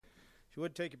If you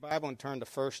would take your Bible and turn to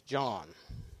 1 John.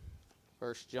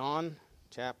 1 John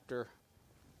chapter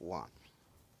 1.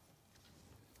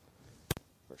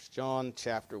 1 John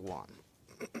chapter 1.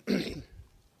 I'm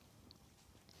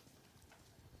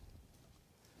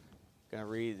going to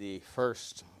read the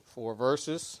first 4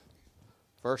 verses.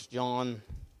 1 John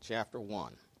chapter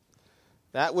 1.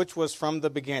 That which was from the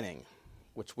beginning,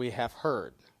 which we have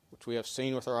heard, which we have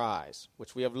seen with our eyes,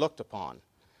 which we have looked upon,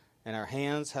 and our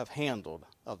hands have handled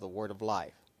of the word of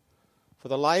life. For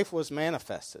the life was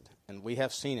manifested, and we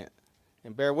have seen it,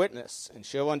 and bear witness, and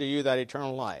show unto you that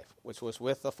eternal life, which was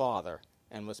with the Father,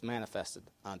 and was manifested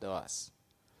unto us.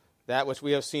 That which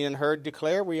we have seen and heard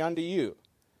declare we unto you,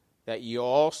 that ye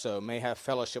also may have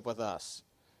fellowship with us.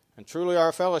 And truly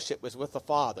our fellowship is with the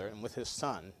Father, and with his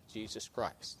Son, Jesus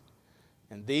Christ.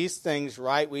 And these things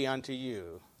write we unto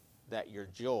you, that your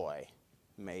joy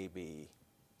may be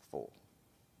full.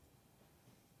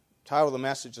 The title of the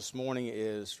message this morning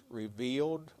is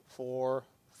Revealed for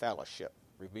Fellowship.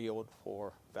 Revealed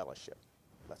for Fellowship.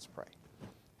 Let's pray.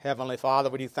 Heavenly Father,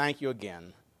 we do thank you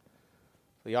again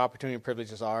for the opportunity and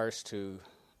privilege is ours to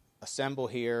assemble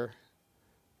here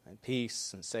in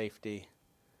peace and safety.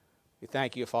 We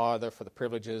thank you, Father, for the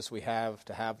privileges we have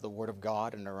to have the Word of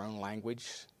God in our own language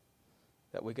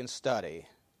that we can study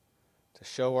to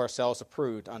show ourselves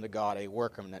approved unto God, a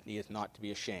workman that needeth not to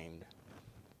be ashamed,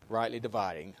 rightly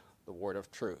dividing the word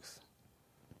of truth.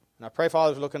 And I pray,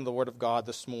 Father, as we look into the Word of God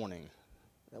this morning,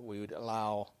 that we would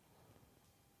allow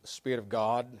the Spirit of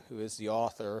God, who is the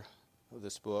author of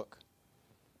this book,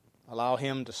 allow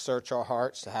him to search our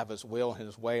hearts, to have his will and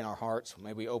his way in our hearts.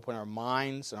 May we open our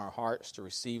minds and our hearts to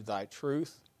receive thy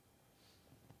truth,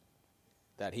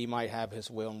 that he might have his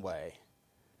will and way,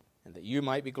 and that you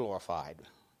might be glorified.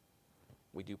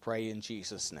 We do pray in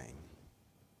Jesus' name.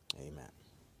 Amen.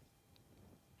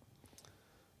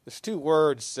 There's 2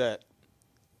 words that,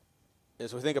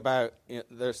 as we think about,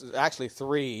 there's actually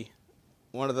 3.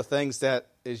 One of the things that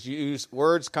is used,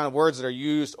 words that are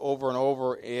used over and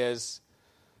over is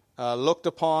looked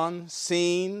upon,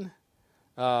 seen,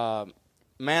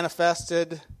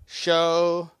 manifested,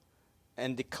 show,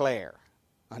 and declare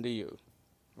unto you.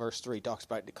 Verse 3 talks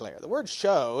about declare. The word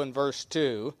show in verse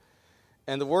 2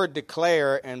 and the word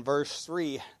declare in verse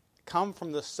 3 come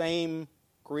from the same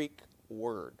Greek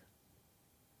word.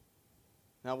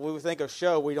 Now, when we think of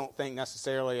show, we don't think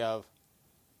necessarily of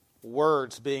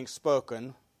words being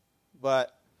spoken,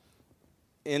 but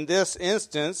in this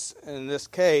instance, in this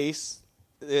case,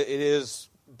 it is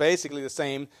basically the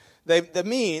same.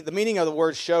 The meaning of the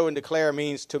word show and declare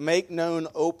means to make known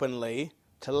openly,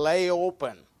 to lay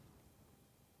open,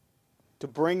 to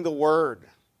bring the word,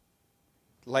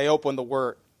 lay open the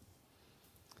word.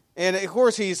 And of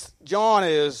course, John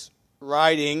is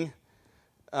writing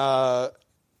to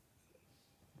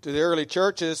the early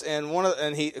churches, and one of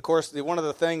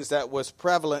the things that was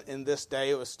prevalent in this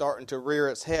day, it was starting to rear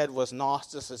its head, was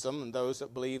Gnosticism, and those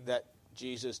that believed that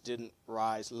Jesus didn't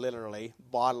rise literally,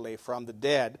 bodily from the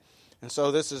dead. And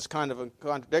so this is kind of a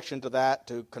contradiction to that,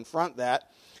 to confront that.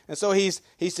 And so he's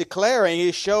declaring,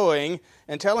 he's showing,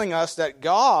 and telling us that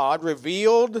God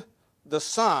revealed the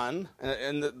Son,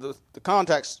 and the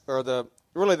context, or the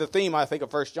theme, I think,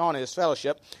 of 1 John is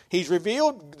fellowship. He's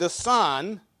revealed the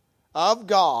Son of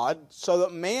God so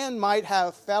that man might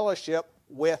have fellowship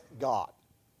with God.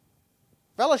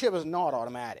 Fellowship is not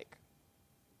automatic.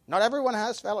 Not everyone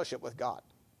has fellowship with God.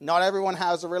 Not everyone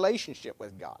has a relationship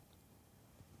with God.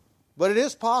 But it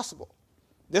is possible.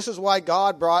 This is why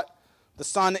God brought the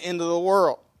Son into the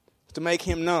world, to make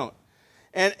him known.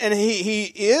 And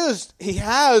he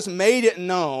has made it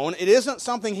known. It isn't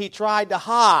something he tried to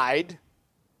hide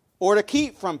or to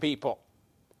keep from people.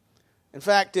 In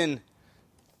fact,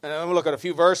 and I'm going to look at a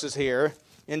few verses here.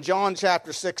 In John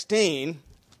chapter 16,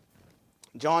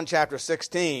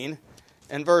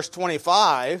 and verse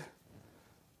 25,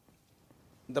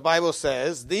 the Bible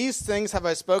says, These things have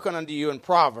I spoken unto you in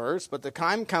Proverbs, but the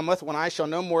time cometh when I shall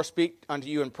no more speak unto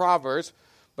you in Proverbs,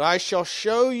 but I shall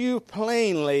show you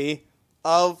plainly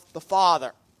of the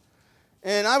Father.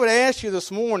 And I would ask you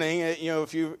this morning,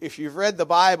 if you've read the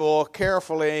Bible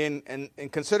carefully and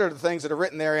consider the things that are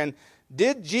written therein,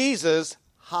 did Jesus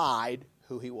hide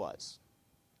who he was?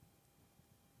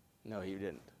 No, he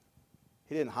didn't.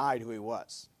 He didn't hide who he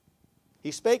was.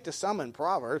 He spake to some in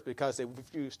Proverbs because they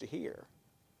refused to hear.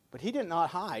 But he did not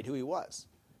hide who he was.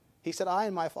 He said, I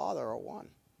and my Father are one.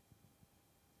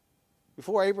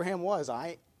 Before Abraham was,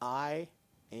 I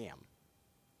am.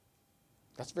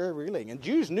 That's very revealing. And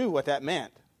Jews knew what that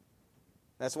meant.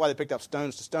 That's why they picked up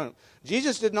stones to stone him.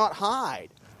 Jesus did not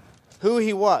hide who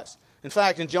he was. In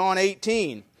fact, in John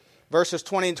 18, verses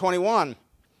 20 and 21,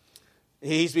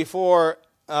 He's before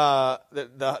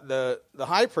the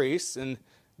high priest, and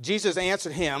Jesus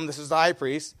answered him, this is the high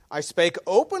priest, I spake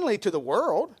openly to the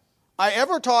world. I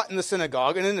ever taught in the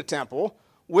synagogue and in the temple,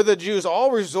 where the Jews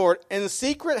all resort. In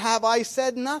secret have I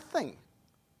said nothing.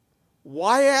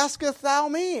 Why askest thou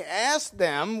me? Ask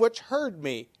them which heard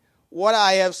me what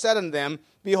I have said unto them.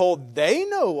 Behold, they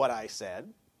know what I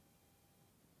said.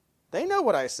 They know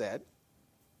what I said.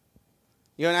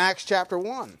 In Acts chapter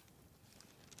 1,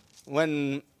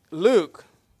 when Luke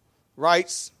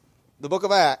writes the book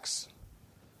of Acts,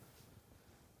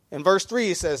 in verse 3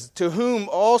 he says, to whom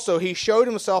also he showed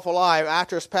himself alive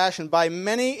after his passion by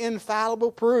many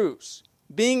infallible proofs,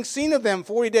 being seen of them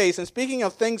 40 days, and speaking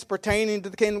of things pertaining to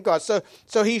the kingdom of God.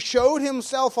 So he showed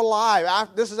himself alive.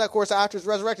 This is, of course, after his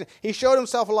resurrection. He showed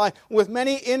himself alive with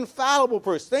many infallible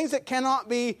proofs, things that cannot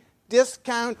be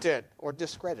discounted or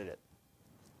discredited.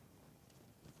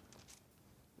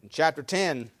 In chapter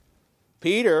 10,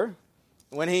 Peter,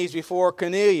 when he's before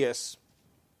Cornelius,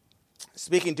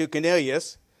 speaking to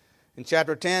Cornelius, in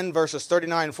chapter 10, verses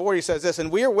 39 and 40, says this,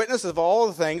 and we are witnesses of all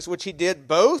the things which he did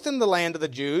both in the land of the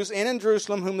Jews and in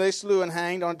Jerusalem, whom they slew and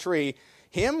hanged on a tree.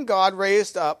 Him God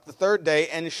raised up the third day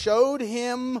and showed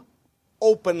him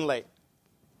openly.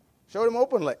 Showed him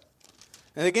openly.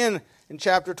 And again, in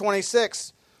chapter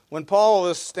 26, when Paul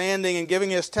was standing and giving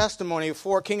his testimony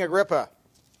before King Agrippa,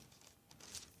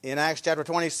 in Acts chapter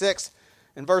 26,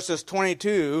 in verses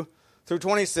 22 through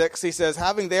 26, he says,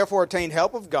 having therefore obtained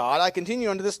help of God, I continue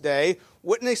unto this day,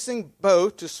 witnessing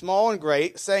both to small and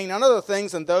great, saying none other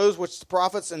things than those which the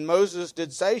prophets and Moses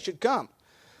did say should come,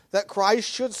 that Christ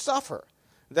should suffer,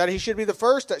 that he should be the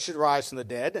first that should rise from the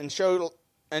dead, and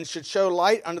should show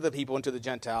light unto the people and to the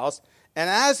Gentiles. And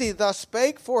as he thus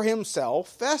spake for himself,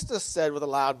 Festus said with a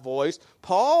loud voice,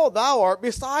 Paul, thou art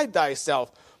beside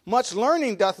thyself. Much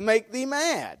learning doth make thee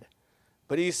mad.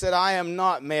 But he said, I am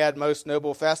not mad, most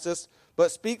noble Festus,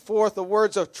 but speak forth the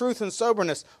words of truth and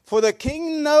soberness. For the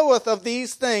king knoweth of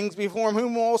these things, before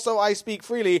whom also I speak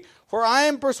freely. For I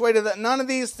am persuaded that none of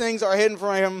these things are hidden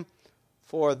from him.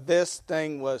 For this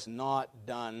thing was not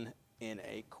done in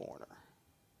a corner.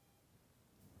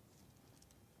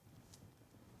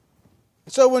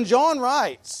 So when John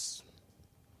writes,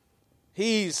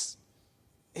 he's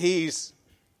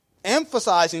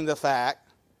emphasizing the fact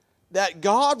that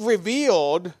God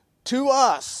revealed to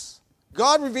us,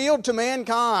 God revealed to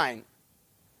mankind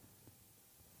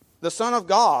the Son of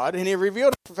God, and he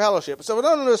revealed it for fellowship. So we're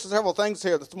going to notice several things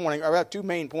here this morning. I have two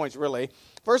main points, really.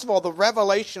 First of all, the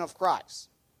revelation of Christ.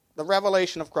 The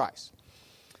revelation of Christ.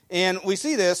 And we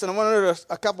see this, and I want to notice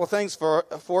a couple of things for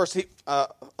us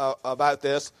about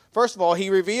this. First of all, he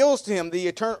reveals to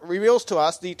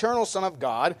us the eternal Son of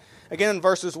God. Again, in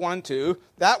verses 1 and 2,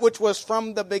 that which was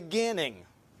from the beginning.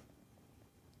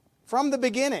 From the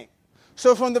beginning.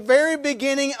 So from the very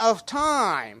beginning of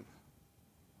time,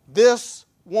 this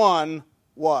one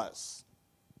was.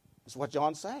 Is what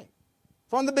John's saying.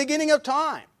 From the beginning of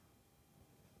time.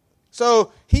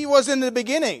 So he was in the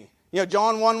beginning.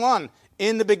 John 1:1.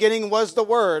 In the beginning was the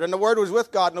Word, and the Word was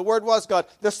with God, and the Word was God.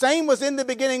 The same was in the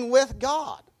beginning with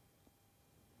God.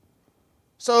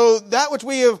 So that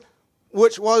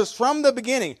which was from the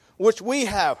beginning, which we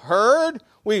have heard,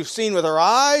 we've seen with our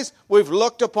eyes, we've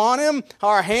looked upon him,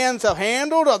 our hands have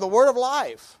handled, of the word of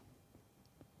life.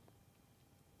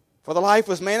 For the life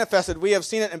was manifested, we have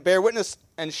seen it and bear witness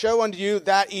and show unto you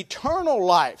that eternal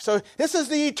life. So this is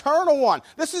the eternal one.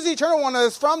 This is the eternal one that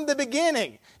is from the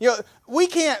beginning. We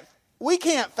can't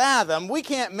fathom, we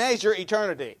can't measure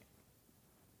eternity.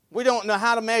 We don't know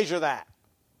how to measure that.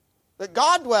 But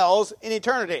God dwells in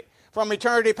eternity. From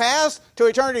eternity past to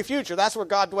eternity future, that's where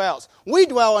God dwells. We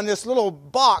dwell in this little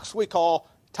box we call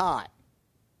time.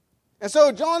 And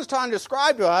so John's trying to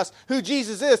describe to us who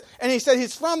Jesus is, and he said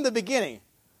he's from the beginning.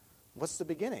 What's the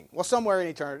beginning? Well, somewhere in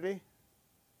eternity.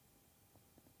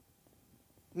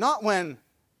 Not when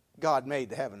God made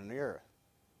the heaven and the earth.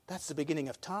 That's the beginning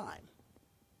of time.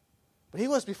 But he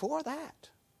was before that.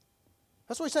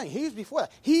 That's what he's saying. He's before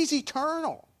that. He's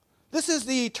eternal. This is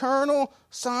the eternal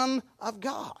Son of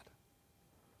God.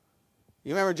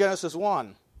 You remember Genesis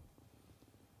 1.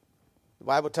 The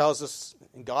Bible tells us,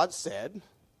 and God said,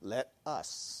 let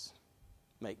us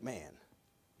make man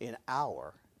in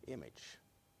our image.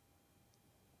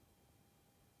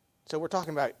 So we're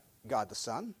talking about God the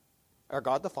Son, or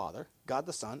God the Father, God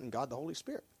the Son, and God the Holy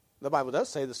Spirit. The Bible does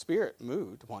say the Spirit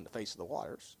moved upon the face of the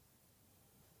waters.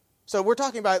 So we're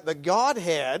talking about the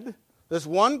Godhead. There's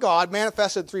one God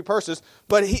manifested in three persons,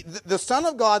 but the Son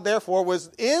of God, therefore, was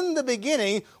in the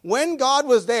beginning when God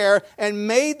was there and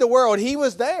made the world. He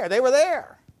was there. They were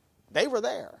there. They were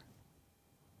there.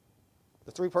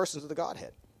 the three persons of the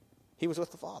Godhead. He was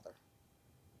with the Father.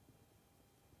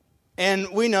 And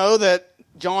we know that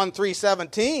John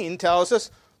 3:17 tells us,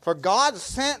 for God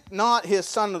sent not his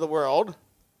Son into the world.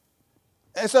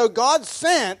 And so God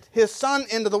sent his Son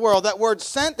into the world. That word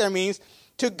sent there means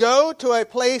to go to a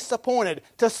place appointed,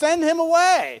 to send him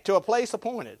away to a place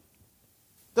appointed.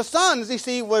 The Son, as you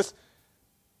see, was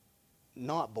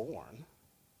not born.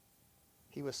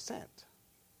 He was sent.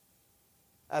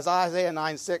 As Isaiah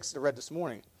 9:6 read this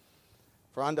morning,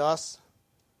 for unto us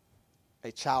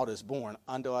a child is born,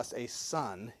 unto us a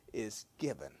son is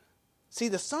given. See,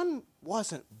 the Son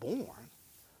wasn't born.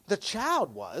 The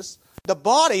child was. The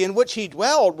body in which he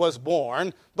dwelled was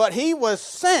born, but he was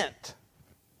sent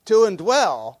to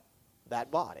indwell that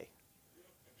body.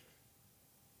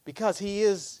 Because he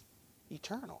is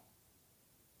eternal.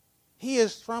 He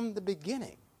is from the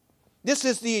beginning. This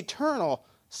is the eternal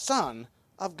Son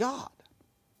of God.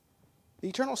 The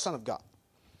eternal Son of God.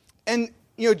 And,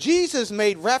 Jesus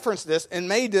made reference to this and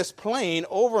made this plain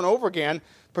over and over again,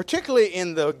 particularly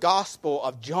in the Gospel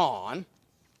of John.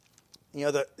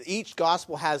 Each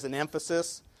Gospel has an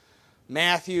emphasis.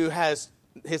 Matthew has,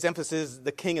 his emphasis is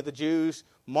the King of the Jews.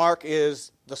 Mark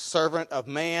is the servant of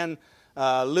man.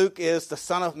 Luke is the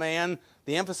Son of Man.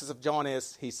 The emphasis of John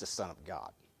is he's the Son of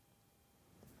God.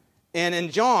 And in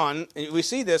John, we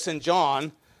see this in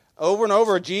John, over and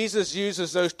over, Jesus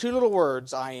uses those two little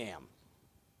words, I am.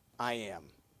 I am.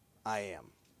 I am.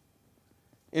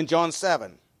 In John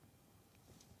 7,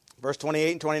 verse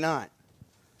 28 and 29.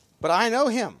 But I know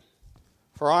him,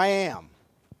 for I am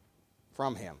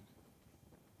from him,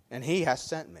 and he has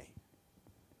sent me.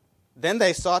 Then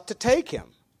they sought to take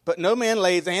him, but no man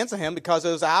lays hands on him because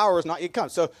his hour is not yet come.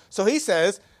 So he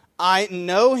says, I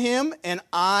know him and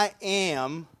I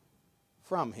am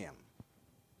from him.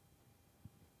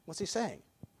 What's he saying?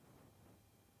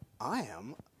 I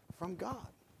am from God.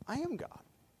 I am God.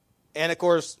 And of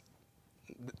course,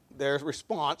 their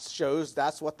response shows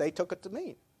that's what they took it to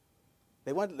mean.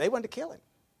 They wanted to kill him.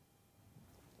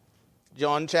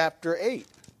 John chapter 8,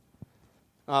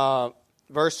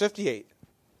 verse 58.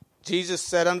 Jesus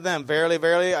said unto them, verily,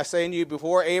 verily, I say unto you,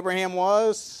 before Abraham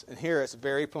was, and here it's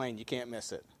very plain, you can't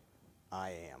miss it,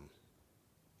 I am.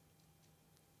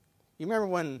 You remember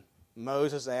when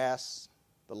Moses asked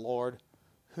the Lord,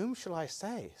 whom shall I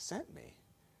say sent me?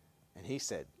 And he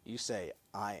said, you say,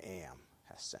 I am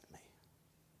has sent me.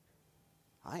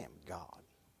 I am God.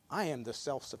 I am the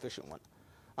self-sufficient one.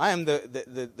 I am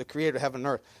the creator of heaven and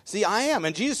earth. See, I am.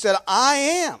 And Jesus said, I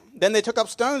am. Then they took up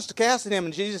stones to cast at him,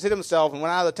 and Jesus hid himself and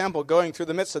went out of the temple, going through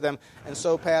the midst of them, and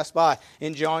so passed by.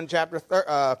 In John chapter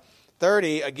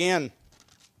 30, again,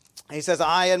 he says,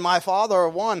 I and my Father are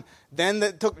one. Then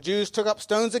the Jews took up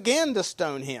stones again to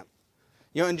stone him.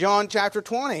 In John chapter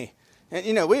 20,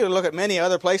 and we would look at many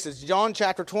other places. John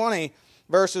chapter 20,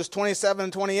 verses 27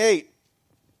 and 28.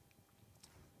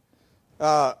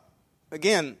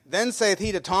 Again, then saith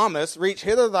he to Thomas, reach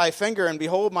hither thy finger, and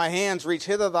behold my hands, reach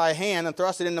hither thy hand, and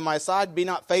thrust it into my side, be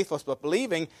not faithless, but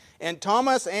believing. And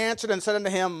Thomas answered and said unto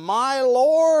him, my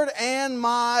Lord and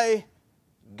my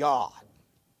God.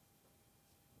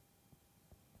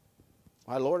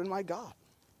 My Lord and my God.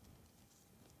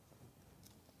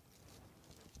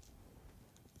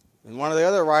 In one of the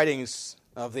other writings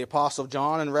of the Apostle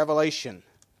John in Revelation,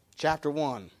 chapter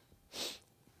 1,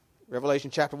 Revelation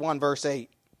chapter 1, verse 8,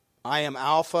 I am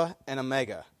Alpha and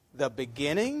Omega, the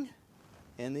beginning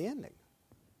and the ending.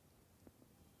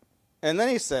 And then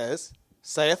he says,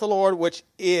 saith the Lord, which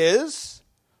is,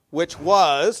 which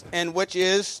was, and which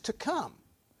is to come.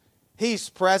 He's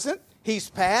present, he's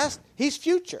past, he's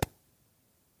future.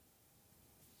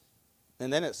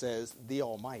 And then it says, the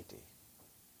Almighty.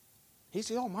 He's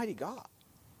the Almighty God.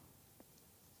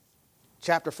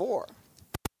 Chapter 4.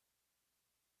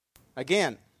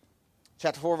 Again,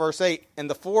 chapter 4, verse 8. And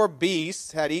the four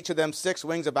beasts had each of them 6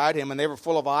 wings about him, and they were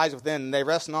full of eyes within, and they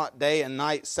rest not day and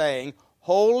night, saying,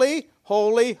 Holy,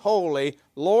 holy, holy,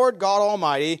 Lord God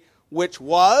Almighty, which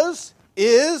was,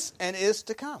 is, and is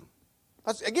to come.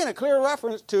 That's, again, a clear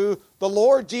reference to the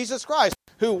Lord Jesus Christ,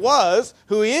 who was,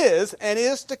 who is, and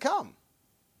is to come.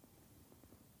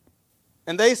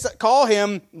 And they call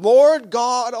him Lord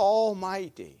God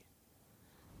Almighty.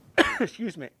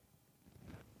 Excuse me.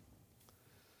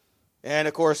 And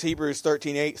of course, Hebrews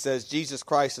 13:8 says, Jesus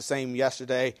Christ the same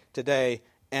yesterday, today,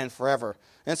 and forever.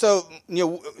 And so,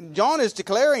 John is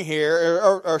declaring here,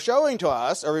 or showing to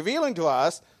us, or revealing to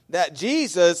us, that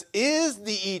Jesus is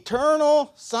the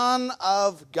eternal Son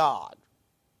of God.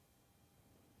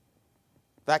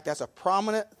 In fact, that's a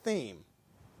prominent theme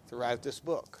throughout this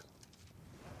book.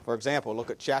 For example,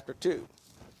 look at chapter 2.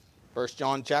 1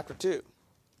 John chapter 2.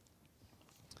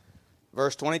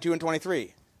 Verse 22 and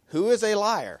 23. Who is a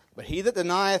liar? But he that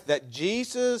denieth that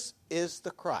Jesus is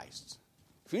the Christ.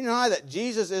 If you deny that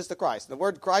Jesus is the Christ, the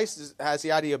word Christ has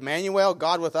the idea of Emmanuel,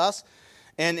 God with us.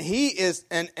 And he is,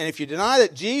 and if you deny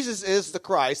that Jesus is the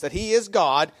Christ, that he is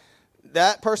God,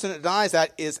 that person that denies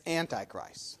that is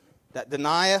Antichrist. That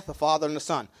denieth the Father and the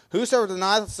Son. Whosoever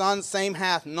denieth the Son, same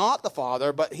hath not the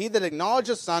Father, but he that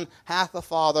acknowledgeth the Son hath the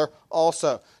Father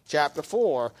also. Chapter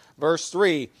 4, verse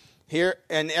 3. Here,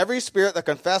 and every spirit that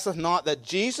confesseth not that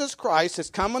Jesus Christ is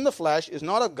come in the flesh is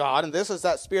not of God, and this is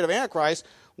that spirit of Antichrist,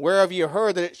 whereof you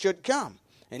heard that it should come.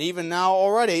 And even now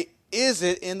already is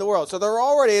it in the world. So there are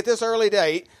already at this early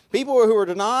date people who are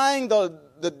denying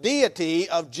the deity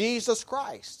of Jesus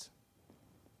Christ.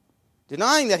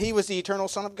 Denying that he was the eternal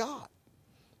Son of God.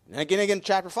 And again,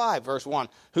 chapter 5, verse 1.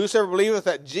 Whosoever believeth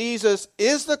that Jesus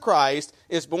is the Christ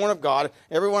is born of God.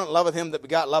 Everyone that loveth him that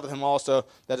begot loveth him also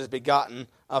that is begotten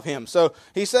of him. So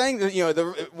he's saying that,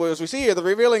 as we see here, the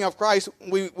revealing of Christ,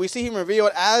 we see him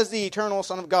revealed as the eternal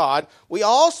Son of God. We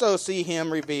also see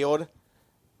him revealed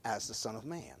as the Son of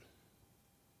Man.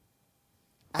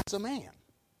 As a man.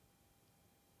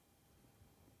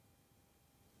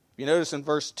 You notice in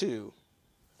verse 2,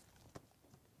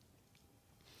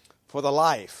 for the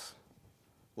life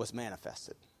was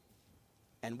manifested,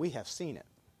 and we have seen it,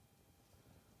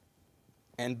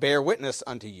 and bear witness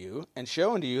unto you, and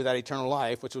show unto you that eternal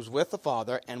life which was with the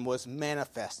Father, and was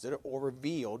manifested or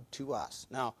revealed to us.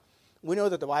 Now, we know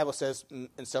that the Bible says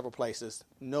in several places,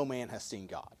 no man has seen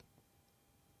God.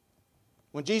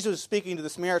 When Jesus was speaking to the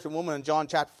Samaritan woman in John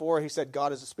chapter 4, he said,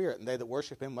 God is a spirit, and they that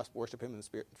worship him must worship him in the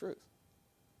spirit and truth.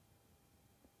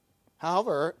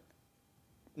 However,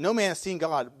 no man has seen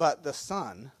God, but the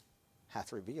Son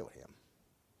hath revealed him.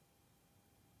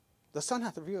 The Son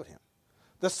hath revealed him.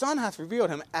 The Son hath revealed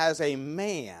him as a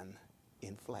man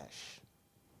in flesh.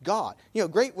 God.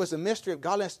 Great was the mystery of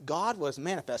godliness. God was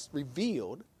manifest,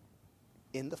 revealed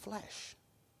in the flesh.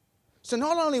 So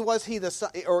not only was he the Son,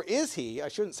 or is he, I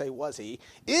shouldn't say was he,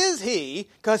 is he,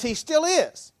 because he still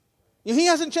is. He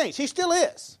hasn't changed. He still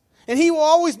is. And he will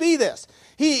always be this.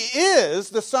 He is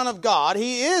the Son of God.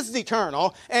 He is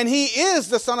eternal. And he is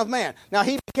the Son of Man. Now,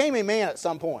 he became a man at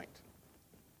some point.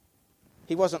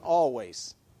 He wasn't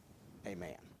always a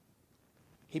man.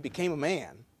 He became a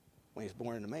man when he was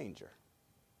born in a manger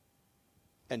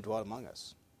and dwelt among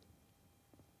us.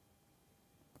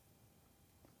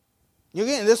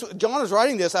 Again, John is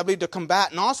writing this, I believe, to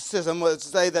combat Gnosticism, to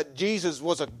say that Jesus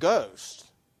was a ghost.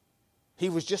 He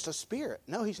was just a spirit.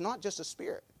 No, he's not just a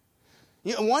spirit.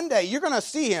 One day you're going to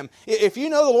see him. If you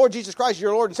know the Lord Jesus Christ,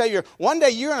 your Lord and Savior, one day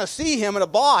you're going to see him in a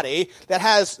body that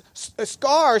has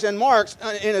scars and marks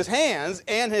in his hands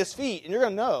and his feet. And you're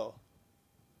going to know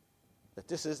that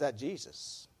this is that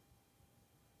Jesus.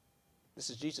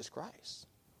 This is Jesus Christ.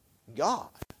 God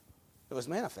that was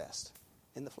manifest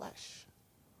in the flesh.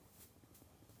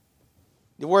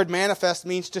 The word manifest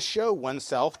means to show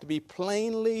oneself, to be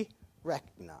plainly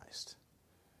recognized.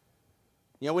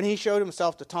 When he showed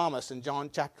himself to Thomas in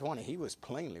John chapter 20, he was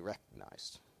plainly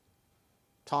recognized.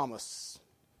 Thomas,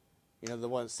 the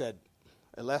one that said,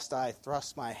 lest I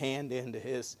thrust my hand into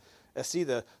his, see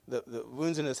the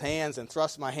wounds in his hands and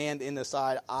thrust my hand in the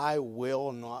side, I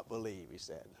will not believe, he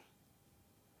said.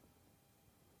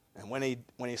 And when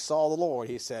he saw the Lord,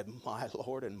 he said, my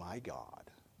Lord and my God.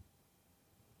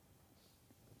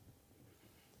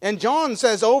 And John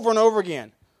says over and over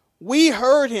again, we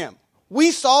heard him. We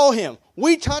saw him.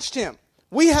 We touched him.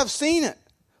 We have seen it.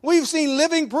 We've seen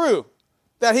living proof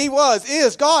that he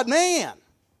is God-man.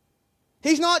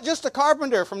 He's not just a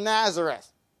carpenter from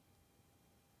Nazareth.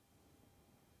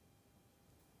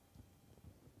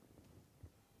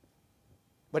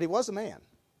 But he was a man.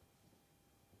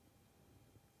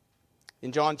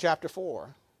 In John chapter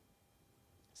 4,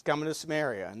 he's coming to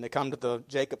Samaria, and they come to the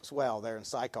Jacob's well there in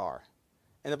Sychar.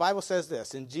 And the Bible says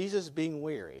this, in Jesus being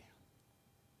weary.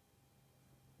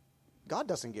 God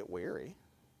doesn't get weary.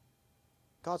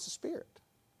 God's a spirit.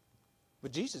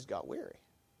 But Jesus got weary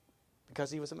because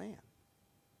he was a man.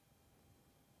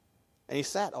 And he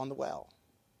sat on the well.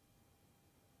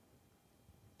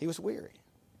 He was weary.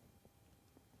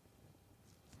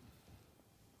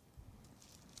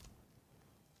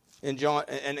 In John,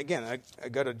 and again, I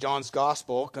go to John's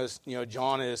gospel because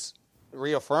John is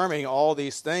reaffirming all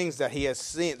these things that he has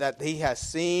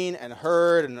seen and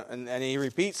heard, and he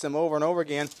repeats them over and over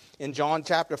again in John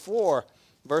chapter 4,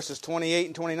 verses 28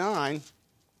 and 29.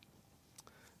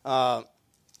 John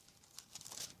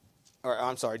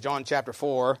chapter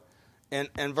 4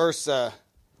 and verse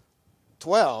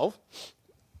 12.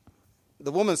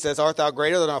 the woman says, art thou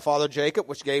greater than our father Jacob,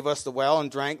 which gave us the well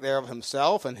and drank thereof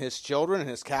himself, and his children, and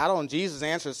his cattle? And Jesus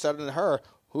answered and said unto her,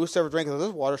 whosoever drinketh of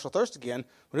this water shall thirst again,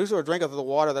 but whosoever drinketh of the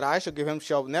water that I shall give him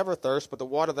shall never thirst, but the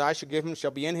water that I shall give him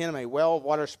shall be in him a well of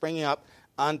water springing up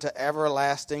unto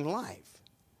everlasting life.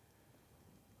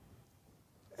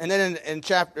 And then in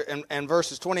chapter and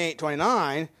verses 28,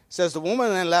 29, says the woman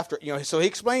then left her. So he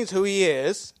explains who he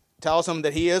is, tells him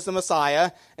that he is the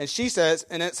Messiah, and she says,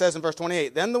 and it says in verse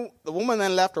 28, then the woman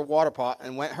then left her water pot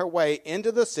and went her way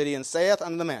into the city and saith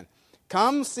unto the men,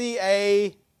 come see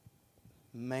a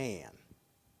man.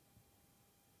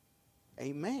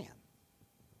 A man.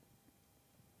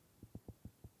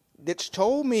 Which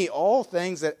told me all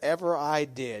things that ever I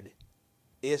did.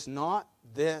 Is not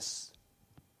this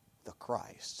the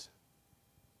Christ?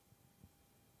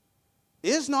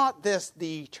 Is not this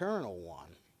the eternal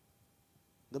one,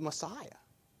 the Messiah?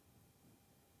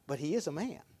 But he is a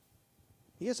man.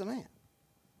 He is a man.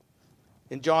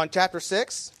 In John chapter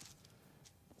 6,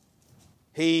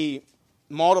 he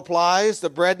multiplies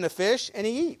the bread and the fish, and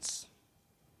he eats.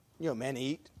 Men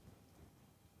eat.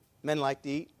 Men like to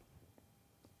eat.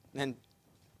 And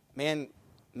men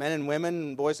and women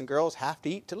and boys and girls have to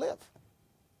eat to live.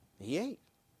 He ate.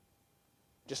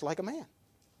 Just like a man.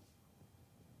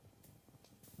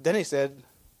 Then he said,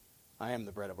 I am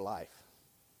the bread of life.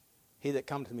 He that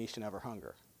cometh to me shall never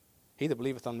hunger. He that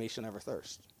believeth on me shall never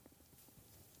thirst.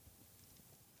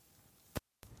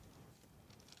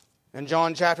 In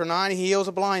John chapter 9, he heals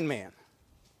a blind man.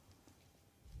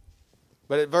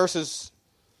 But at verses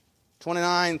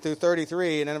 29 through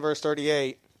 33, and then in verse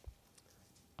 38,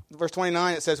 verse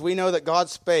 29, it says, we know that God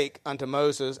spake unto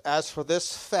Moses, as for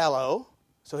this fellow,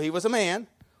 so he was a man,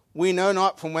 we know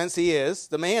not from whence he is.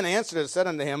 The man answered and said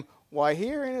unto him, why,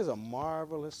 herein is a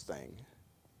marvelous thing,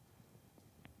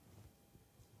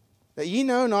 that ye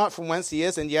know not from whence he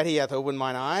is, and yet he hath opened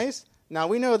mine eyes. Now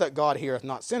we know that God heareth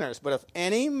not sinners, but if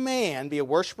any man be a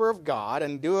worshipper of God,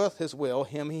 and doeth his will,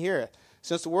 him he heareth.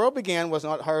 Since the world began, was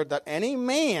not heard that any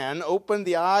man opened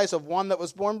the eyes of one that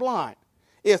was born blind.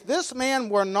 If this man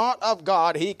were not of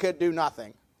God, he could do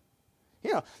nothing.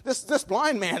 This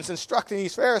blind man's instructing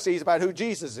these Pharisees about who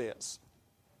Jesus is.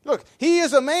 Look, he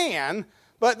is a man,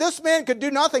 but this man could do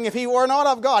nothing if he were not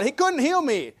of God. He couldn't heal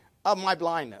me of my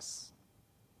blindness.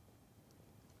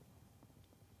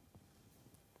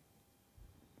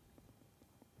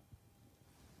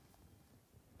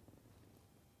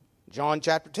 John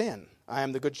chapter 10. I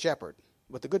am the good shepherd,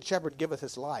 but the good shepherd giveth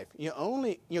his life.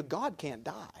 God can't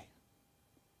die.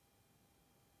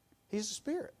 He's a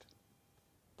spirit,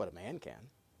 but a man can.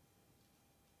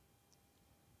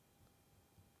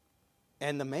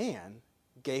 And the man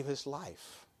gave his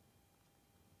life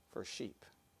for sheep.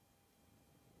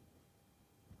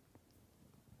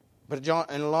 But in John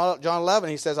 11,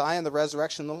 he says, I am the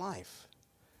resurrection and the life.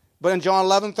 But in John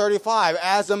 11:35,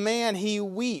 as a man he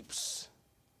weeps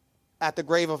at the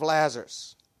grave of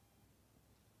Lazarus.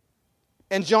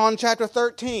 In John chapter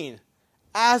 13,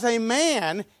 as a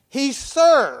man, he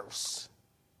serves.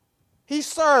 He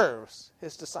serves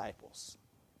his disciples.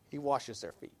 He washes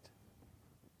their feet.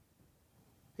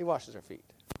 He washes their feet.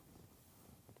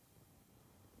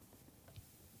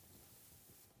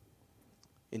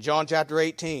 In John chapter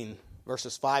 18,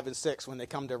 verses 5 and 6, when they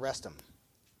come to arrest him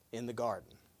in the garden.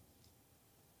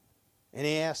 And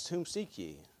he asked, whom seek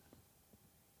ye?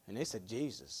 And they said,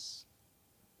 Jesus.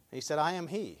 And he said, I am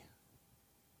he.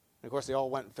 And of course, they all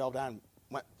went and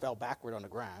fell backward on the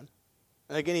ground.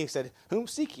 And again he said, whom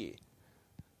seek ye?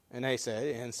 And they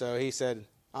said, and so he said,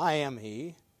 I am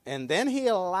he. And then he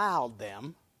allowed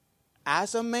them,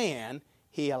 as a man,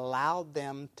 he allowed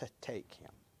them to take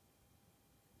him.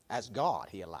 As God,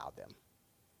 he allowed them.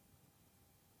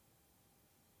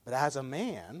 But as a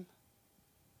man,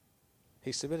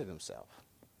 he submitted himself.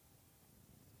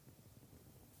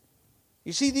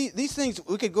 You see, these things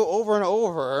we could go over and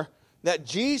over, that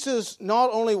Jesus, not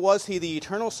only was he the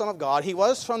eternal Son of God, he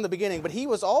was from the beginning, but he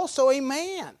was also a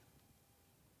man.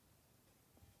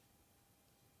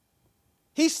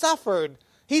 He suffered.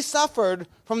 He suffered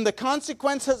from the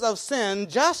consequences of sin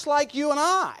just like you and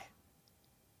I.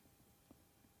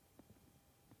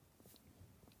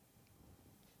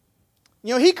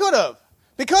 He could have.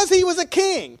 Because he was a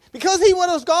king, because he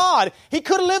was God, he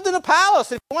could have lived in a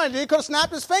palace if he wanted. He could have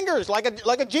snapped his fingers like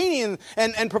a genie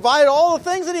and provided all the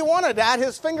things that he wanted at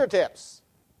his fingertips.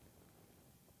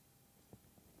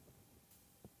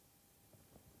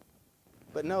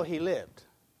 But no, he lived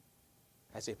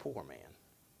as a poor man.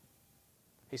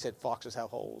 He said, foxes have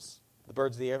holes, the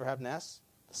birds of the air have nests,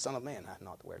 the Son of Man hath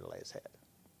not where to lay his head.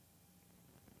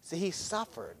 See, he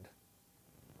suffered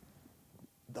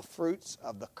the fruits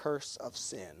of the curse of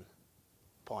sin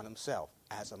upon himself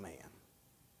as a man.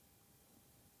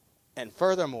 And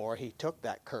furthermore, he took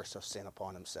that curse of sin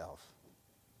upon himself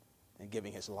in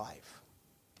giving his life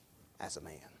as a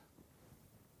man.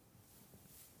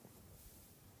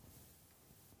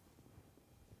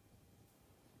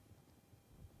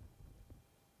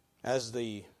 As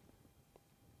the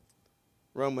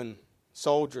Roman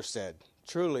soldier said,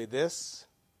 truly this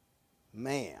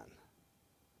man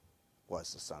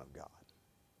was the Son of God.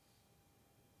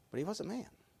 But he was a man.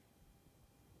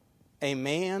 A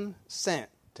man sent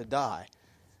to die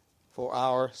for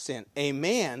our sin. A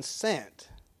man sent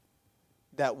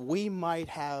that we might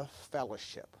have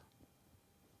fellowship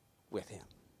with him.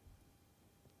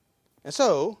 And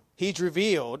so, he's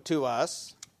revealed to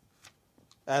us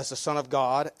as the Son of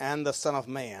God and the Son of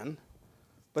Man,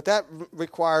 but that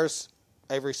requires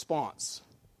a response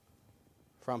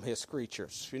from his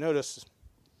creatures. If you notice,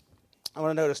 I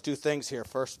want to notice two things here.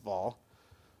 First of all,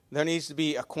 there needs to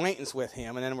be acquaintance with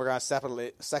him, and then we're going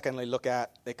to secondly look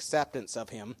at acceptance of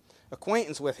him.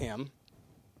 Acquaintance with him,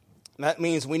 that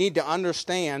means we need to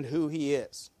understand who he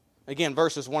is. Again,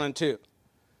 verses 1 and 2.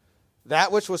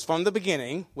 That which was from the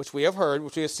beginning, which we have heard,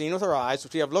 which we have seen with our eyes,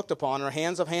 which we have looked upon, and our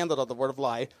hands have handled of the word of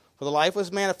life. For the life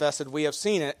was manifested, we have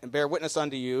seen it, and bear witness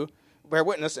and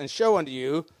show unto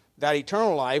you that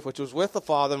eternal life which was with the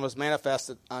Father and was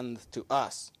manifested unto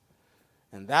us.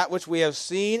 And that which we have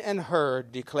seen and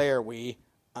heard declare we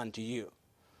unto you.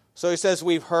 So he says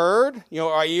we've heard,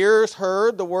 our ears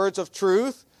heard the words of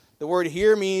truth. The word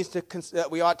here means that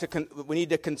we need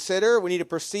to consider, we need to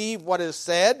perceive what is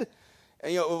said.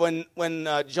 When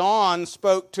John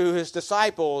spoke to his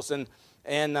disciples and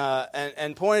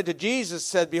pointed to Jesus,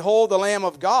 said, "Behold the Lamb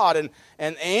of God,"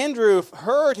 and Andrew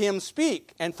heard him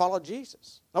speak and followed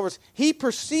Jesus. In other words, he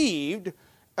perceived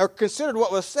or considered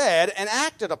what was said and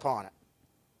acted upon it.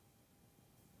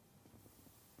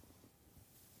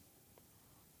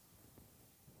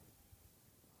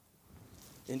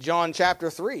 In John chapter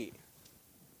 3,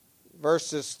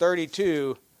 verses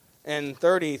 32 and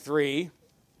 33,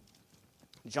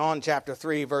 John chapter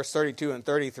 3, verse 32 and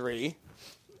 33.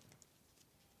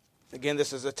 Again,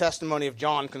 this is a testimony of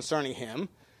John concerning him.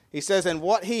 He says, "And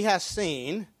what he has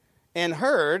seen and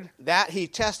heard, that he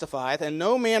testifieth, and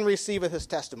no man receiveth his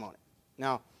testimony."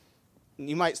 Now,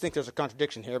 you might think there's a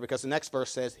contradiction here because the next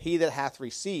verse says, "He that hath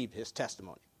received his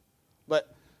testimony."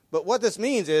 But what this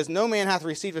means is, no man hath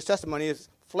received his testimony, is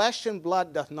flesh and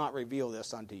blood doth not reveal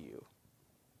this unto you.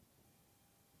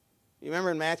 You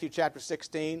remember in Matthew chapter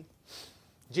 16?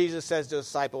 Jesus says to the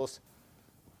disciples,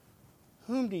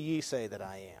 "Whom do ye say that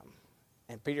I am?"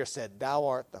 And Peter said, "Thou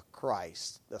art the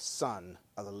Christ, the Son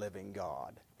of the living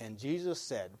God." And Jesus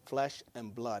said, "Flesh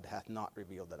and blood hath not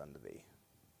revealed that unto thee,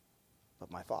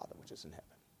 but my Father which is in heaven."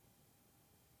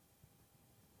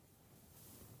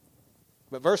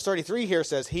 But verse 33 here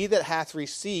says, "He that hath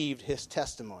received his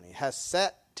testimony has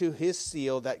set to his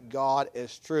seal that God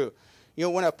is true."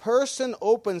 When a person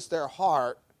opens their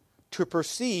heart to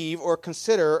perceive or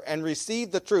consider and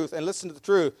receive the truth and listen to the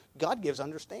truth, God gives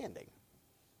understanding.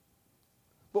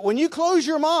 But when you close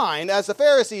your mind, as the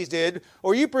Pharisees did,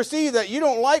 or you perceive that you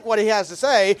don't like what he has to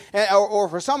say, or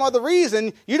for some other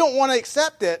reason you don't want to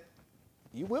accept it,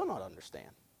 you will not understand.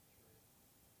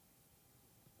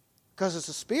 Because it's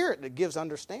the Spirit that gives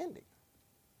understanding.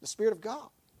 The Spirit of God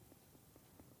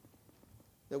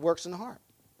that works in the heart.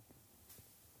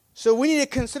 So we need to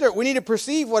consider it. We need to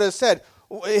perceive what is said.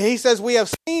 He says we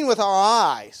have seen with our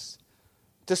eyes.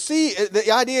 To see,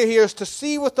 the idea here is to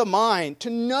see with the mind, to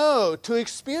know, to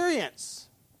experience.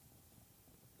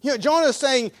 John is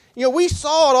saying, we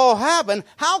saw it all happen.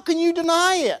 How can you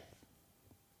deny it?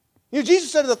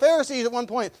 Jesus said to the Pharisees at one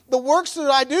point, "The works that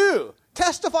I do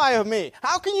testify of me."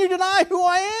 How can you deny who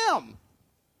I am?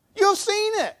 You have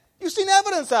seen it. You've seen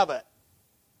evidence of it.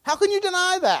 How can you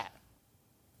deny that?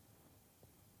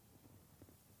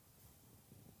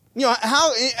 And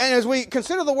as we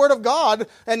consider the Word of God,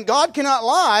 and God cannot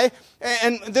lie,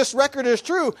 and this record is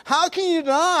true, how can you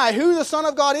deny who the Son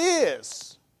of God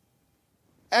is?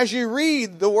 As you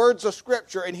read the words of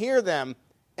Scripture and hear them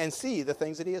and see the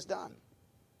things that he has done.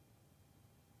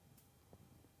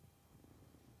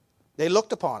 They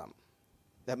looked upon him.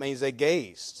 That means they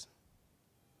gazed.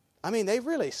 They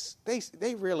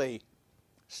really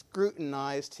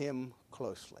scrutinized him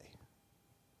closely.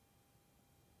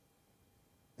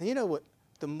 And you know what?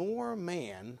 The more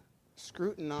man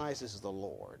scrutinizes the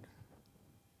Lord,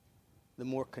 the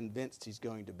more convinced he's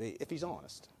going to be, if he's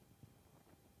honest,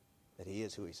 that he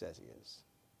is who he says he is.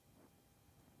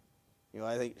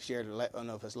 I think shared, I don't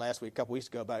know if it was last week, a couple weeks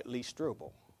ago, about Lee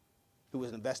Strobel, who was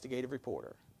an investigative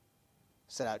reporter.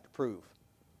 set out to prove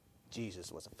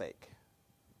Jesus was a fake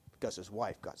because his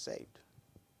wife got saved.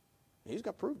 He's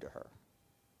got to prove to her.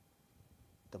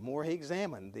 The more he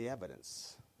examined the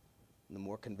evidence, the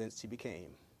more convinced he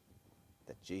became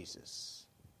that Jesus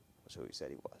was who he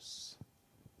said he was.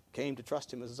 Came to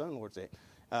trust him as his own Lord.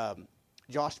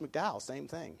 Josh McDowell, same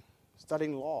thing.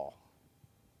 Studying law.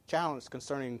 Challenged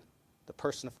concerning the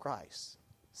person of Christ.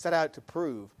 Set out to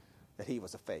prove that he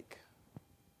was a fake.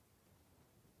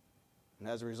 And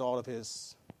as a result of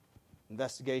his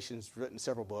investigations, written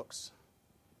several books.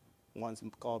 One's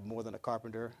called More Than a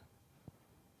Carpenter,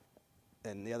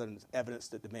 and the other is Evidence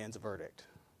That Demands a Verdict.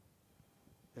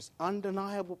 There's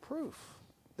undeniable proof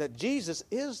that Jesus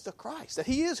is the Christ, that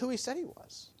he is who he said he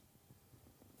was.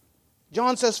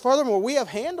 John says, furthermore, we have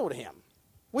handled him.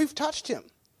 We've touched him.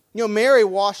 You know, Mary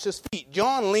washed his feet.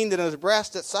 John leaned in his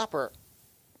breast at supper.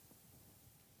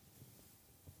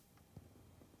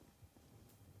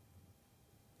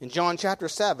 In John chapter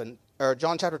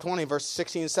 20, verse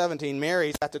 16 and 17,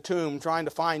 Mary's at the tomb trying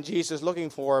to find Jesus, looking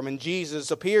for him, and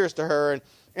Jesus appears to her,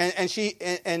 and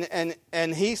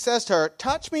he says to her,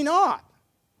 touch me not.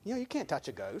 You know, you can't touch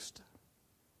a ghost.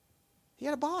 He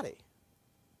had a body.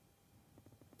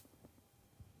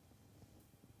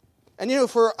 And you know,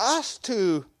 for us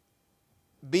to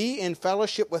be in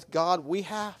fellowship with God, we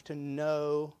have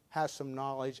to have some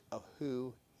knowledge of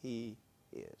who he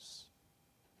is.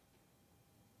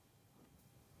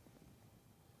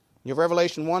 You know,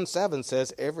 Revelation 1:7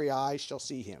 says, every eye shall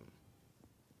see him.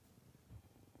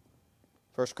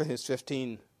 1 Corinthians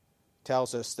 15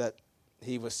 tells us that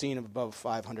he was seen of above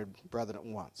 500 brethren at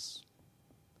once.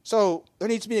 So there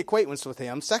needs to be acquaintance with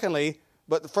him. Secondly,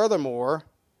 but furthermore,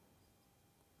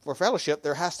 for fellowship,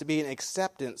 there has to be an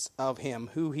acceptance of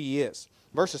him, who he is.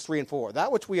 Verses 3 and 4.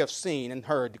 That which we have seen and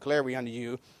heard declare we unto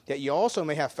you, that you also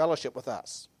may have fellowship with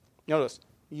us. Notice,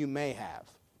 you may have.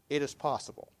 It is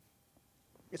possible.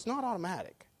 It's not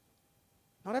automatic.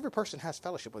 Not every person has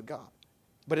fellowship with God.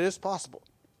 But it is possible.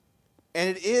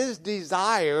 And it is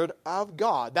desired of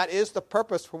God. That is the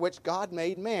purpose for which God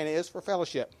made man, is for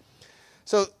fellowship.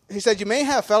 So he said, you may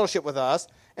have fellowship with us,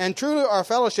 and truly our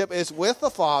fellowship is with the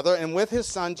Father and with his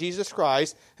Son, Jesus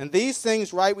Christ, and these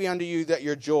things write we unto you, that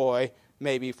your joy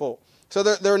may be full. So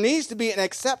there needs to be an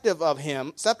acceptance of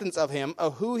him,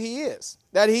 of who he is.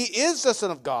 That he is the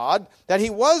Son of God, that he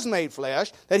was made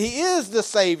flesh, that he is the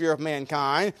Savior of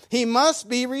mankind. He must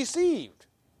be received.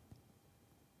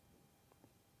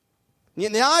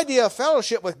 The idea of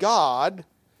fellowship with God,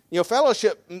 you know,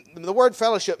 fellowship, the word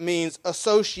fellowship means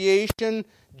association,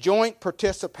 joint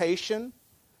participation.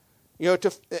 You know,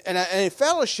 and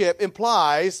fellowship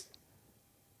implies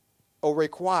or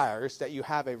requires that you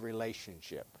have a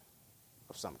relationship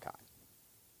of some kind.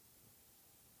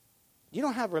 You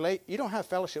don't have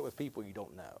fellowship with people you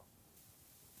don't know.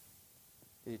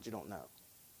 That you don't know.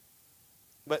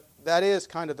 But that is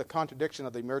kind of the contradiction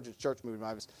of the emergent church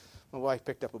movement. My wife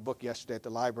picked up a book yesterday at the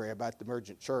library about the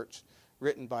emergent church,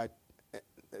 written by,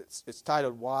 it's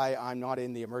titled Why I'm Not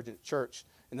in the Emergent Church,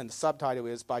 and then the subtitle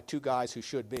is By Two Guys Who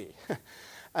Should Be.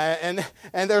 and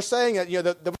they're saying that, you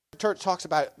know, the church talks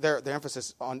about their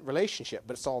emphasis on relationship,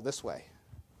 but it's all this way.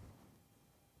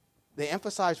 They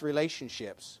emphasize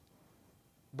relationships,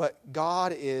 but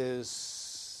God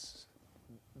is,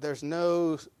 there's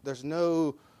no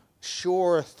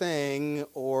sure thing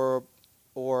or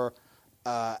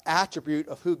attribute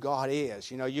of who God is.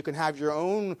 You know, you can have your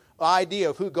own idea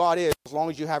of who God is as long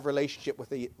as you have relationship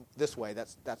with this way.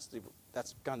 That's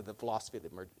kind of the philosophy of the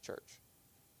emergent church.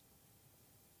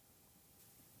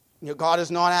 You know, God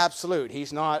is not absolute.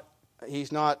 He's not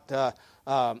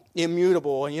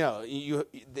immutable. And, you know,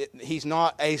 he's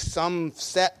not some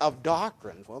set of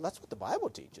doctrines. Well, that's what the Bible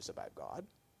teaches about God.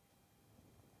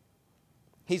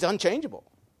 He's unchangeable.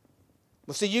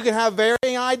 Well, see, you can have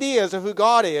varying ideas of who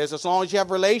God is as long as you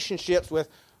have relationships with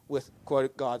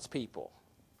quote, God's people.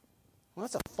 Well,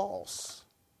 that's a false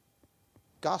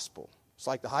gospel. It's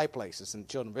like the high places in the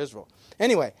children of Israel.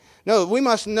 Anyway, no, we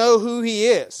must know who he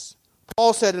is.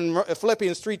 Paul said in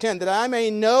Philippians 3:10, that I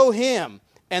may know him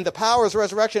and the power of his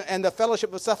resurrection and the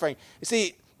fellowship of suffering. You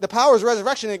see, the power of his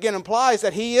resurrection again implies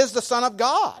that he is the Son of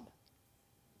God.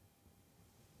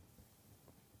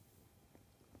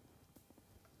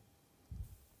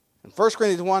 And 1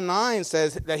 Corinthians 1:9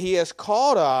 says that he has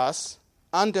called us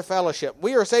unto fellowship.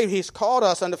 We are saved. He's called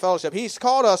us unto fellowship. He's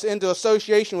called us into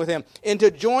association with him, into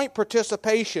joint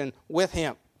participation with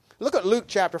him. Look at Luke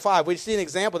chapter 5. We see an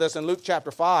example of this in Luke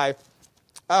chapter 5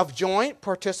 of joint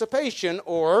participation,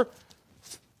 or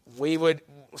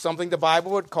something the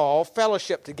Bible would call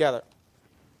fellowship together.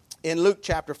 In Luke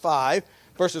chapter 5,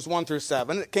 Verses 1 through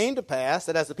 7, it came to pass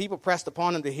that as the people pressed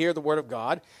upon him to hear the word of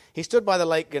God, he stood by the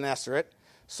lake Gennesaret,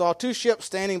 saw 2 ships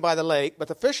standing by the lake, but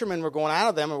the fishermen were going out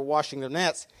of them and were washing their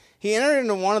nets. He entered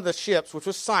into one of the ships, which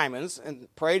was Simon's, and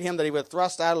prayed him that he would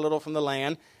thrust out a little from the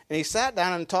land. And he sat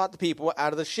down and taught the people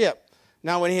out of the ship.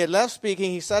 Now when he had left speaking,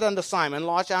 he said unto Simon,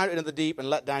 Launch out into the deep, and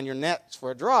let down your nets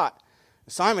for a draught.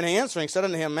 Simon answering said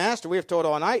unto him, Master, we have toiled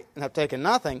all night, and have taken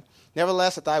nothing.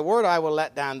 Nevertheless, at thy word I will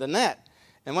let down the net.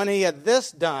 And when he had this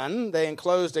done, they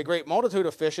enclosed a great multitude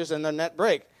of fishes, and their net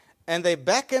brake. And they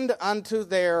beckoned unto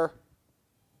their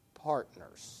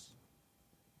partners.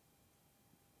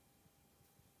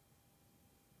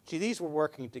 See, these were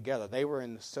working together. They were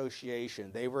in association.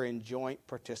 They were in joint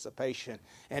participation.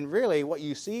 And really, what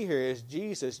you see here is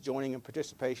Jesus joining in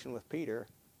participation with Peter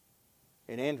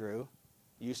and Andrew,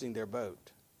 using their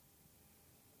boat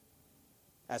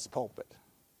as a pulpit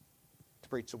to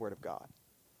preach the Word of God.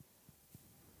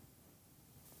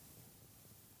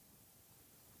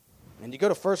 And you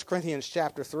go to 1 Corinthians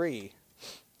chapter 3,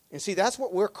 and see, that's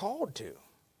what we're called to.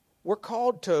 We're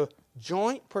called to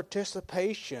joint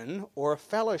participation or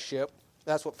fellowship.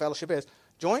 That's what fellowship is.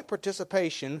 Joint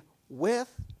participation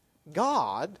with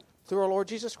God through our Lord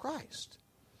Jesus Christ.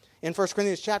 In 1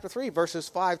 Corinthians chapter 3, verses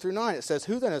 5 through 9, it says,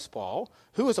 Who then is Paul?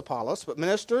 Who is Apollos? But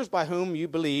ministers by whom you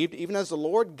believed, even as the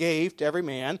Lord gave to every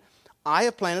man. I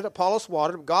have planted, Apollos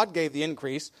watered, but God gave the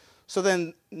increase. So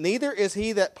then neither is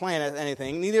he that planteth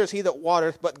anything, neither is he that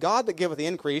watereth, but God that giveth the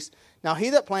increase. Now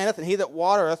he that planteth and he that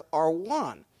watereth are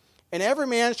one. And every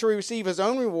man shall receive his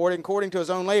own reward according to his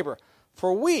own labor.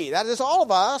 For we, that is all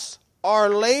of us, are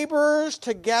laborers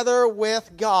together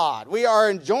with God. We are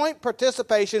in joint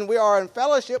participation. We are in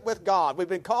fellowship with God. We've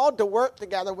been called to work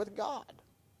together with God.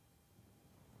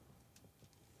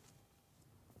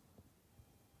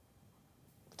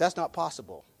 But that's not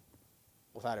possible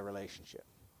without a relationship.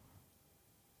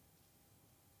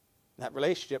 That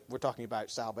relationship, we're talking about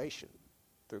salvation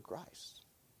through Christ.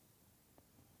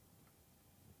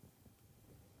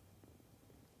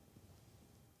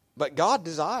 But God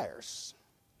desires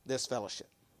this fellowship.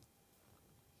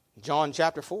 John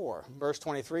chapter 4, verse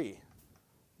 23.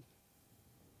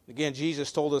 Again,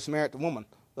 Jesus told the Samaritan woman,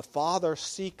 the Father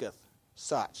seeketh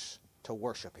such to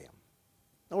worship him.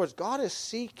 In other words, God is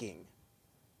seeking.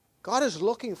 God is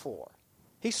looking for.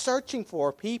 He's searching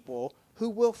for people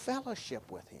who will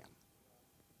fellowship with him.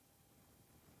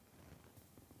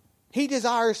 He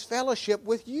desires fellowship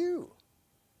with you.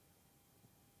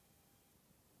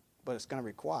 But it's going to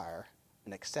require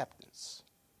an acceptance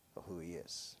of who he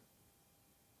is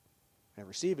and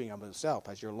receiving him himself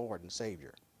as your Lord and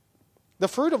Savior. The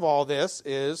fruit of all this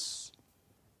is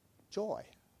joy.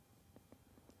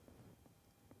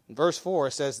 In verse 4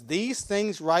 it says, These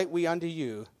things write we unto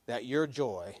you, that your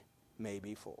joy may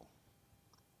be full.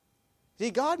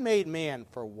 See, God made man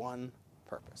for one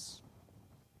purpose.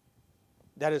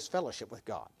 That is fellowship with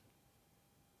God.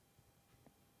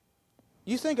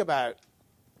 You think about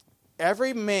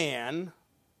every man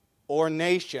or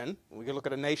nation, we can look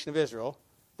at a nation of Israel,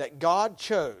 that God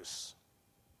chose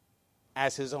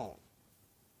as his own.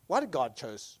 Why did God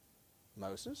choose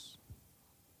Moses?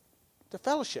 To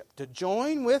fellowship, to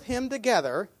join with him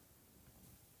together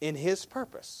in his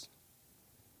purpose.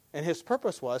 And his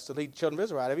purpose was to lead the children of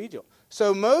Israel out of Egypt.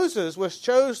 So Moses was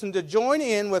chosen to join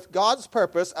in with God's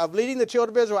purpose of leading the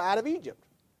children of Israel out of Egypt.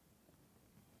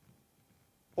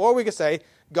 Or we could say,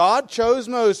 God chose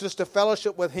Moses to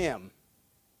fellowship with him.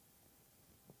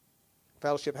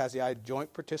 Fellowship has the idea of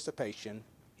joint participation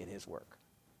in his work.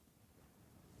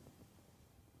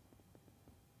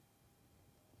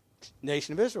 The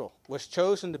nation of Israel was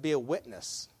chosen to be a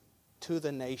witness to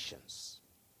the nations.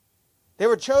 They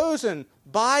were chosen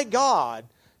by God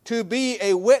to be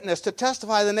a witness, to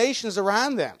testify to the nations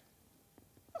around them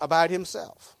about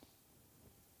himself.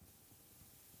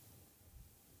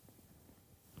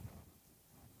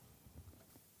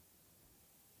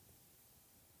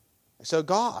 So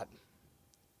God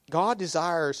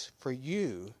desires for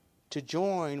you to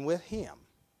join with him,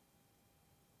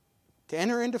 to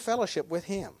enter into fellowship with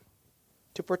him,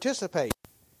 to participate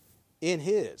in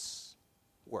his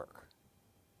work.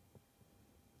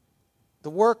 The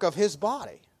work of his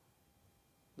body,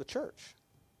 the church.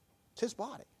 It's his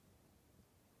body.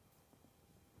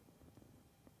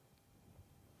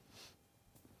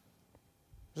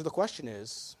 So the question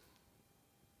is,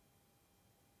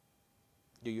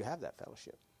 do you have that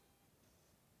fellowship?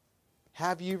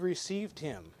 Have you received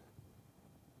him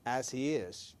as he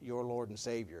is, your Lord and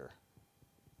Savior?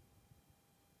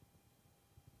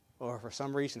 Or for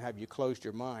some reason have you closed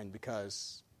your mind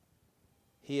because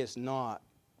he is not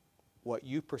what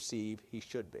you perceive he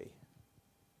should be?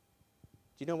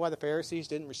 you know why the Pharisees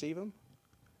didn't receive him?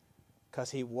 Because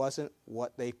he wasn't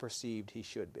what they perceived he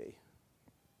should be.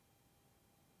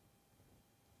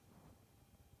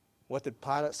 What did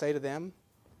Pilate say to them?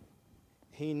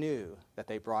 He knew that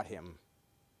they brought him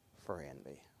for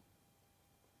envy.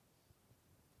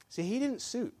 See, he didn't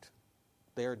suit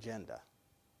their agenda.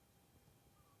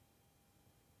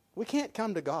 We can't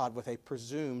come to God with a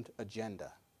presumed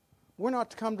agenda. We're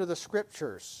not to come to the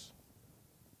Scriptures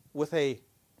with a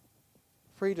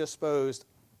predisposed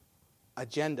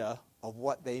agenda of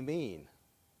what they mean.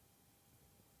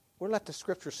 We're to let the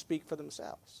Scriptures speak for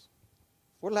themselves.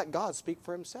 We're to let God speak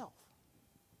for himself.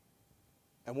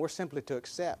 And we're simply to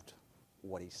accept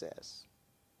what he says.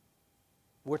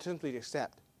 We're simply to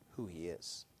accept who he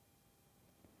is.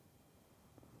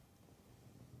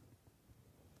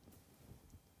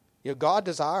 You know, God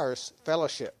desires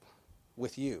fellowship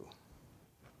with you.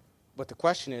 But the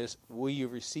question is, will you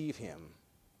receive him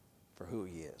for who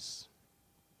he is?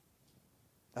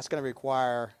 That's going to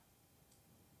require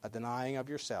a denying of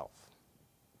yourself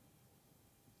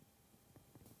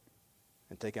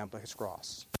and taking up his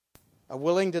cross. A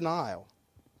willing denial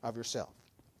of yourself.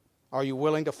 Are you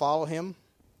willing to follow him?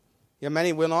 You know,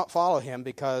 many will not follow him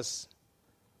because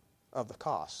of the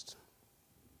cost.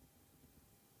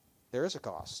 There is a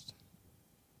cost.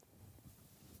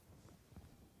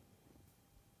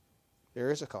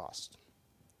 There is a cost.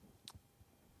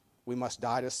 We must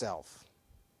die to self.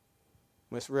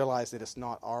 We must realize that it's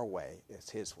not our way, it's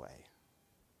his way.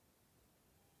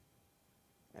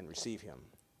 And receive him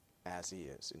as he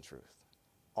is in truth.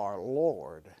 Our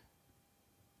Lord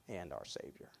and our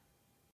Savior.